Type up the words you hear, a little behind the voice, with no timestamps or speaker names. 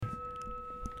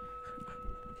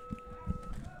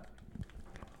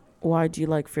Why do you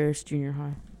like Ferris Junior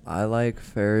High? I like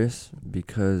Ferris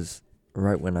because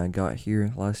right when I got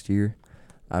here last year,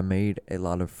 I made a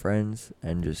lot of friends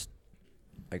and just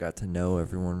I got to know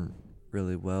everyone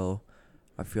really well.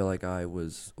 I feel like I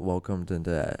was welcomed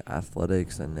into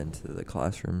athletics and into the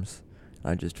classrooms.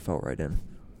 I just felt right in.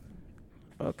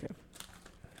 Okay.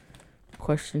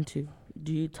 Question 2.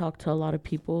 Do you talk to a lot of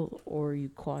people or are you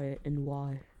quiet, and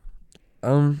why?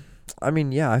 Um, I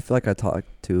mean, yeah, I feel like I talk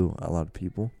to a lot of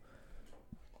people.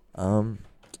 Um,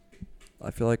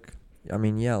 I feel like, I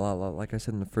mean, yeah, like I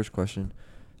said in the first question,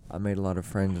 I made a lot of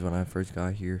friends when I first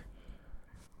got here.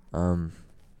 Um,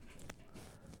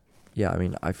 yeah, I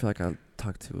mean, I feel like I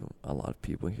talk to a lot of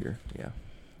people here. Yeah.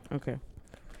 Okay.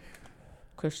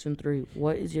 Question 3.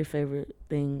 What is your favorite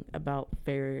thing about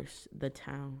Ferris, the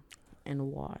town,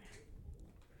 and why?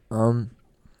 Um,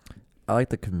 I like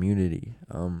the community.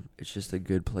 It's just a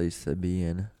good place to be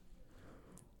in.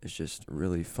 It's just a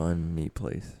really fun, neat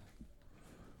place.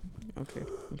 Okay.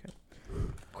 Okay.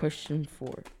 Question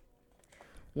 4.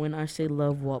 When I say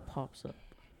love, what pops up?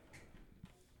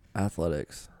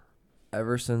 Athletics.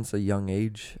 Ever since a young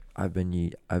age, I've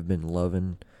been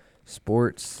loving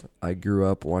sports. I grew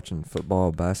up watching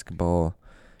football, basketball.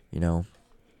 You know,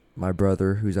 my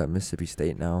brother, who's at Mississippi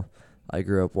State now, I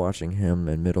grew up watching him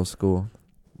in middle school,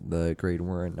 the grade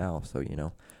we're in now. So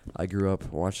I grew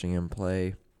up watching him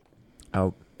play.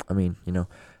 I, I mean,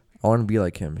 I want to be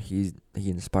like him. He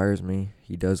inspires me.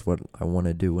 He does what I want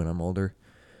to do when I'm older,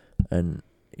 and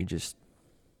he just,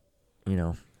 you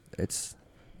know, it's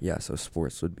yeah. So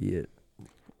sports would be it.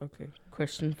 Okay.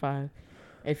 Question 5.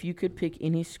 If you could pick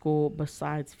any school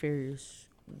besides Ferris,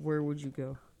 where would you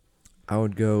go? I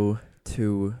would go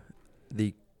to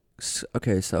the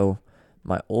okay, so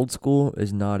my old school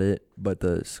is not it, but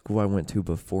the school I went to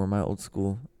before my old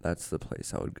school, that's the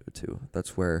place I would go to.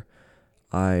 That's where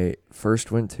I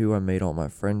first went to. I made all my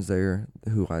friends there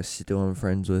who I still am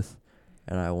friends with,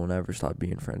 and I will never stop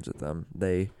being friends with them.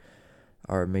 They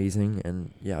are amazing,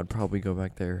 and yeah, I'd probably go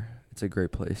back there. It's a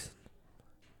great place.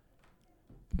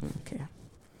 Okay.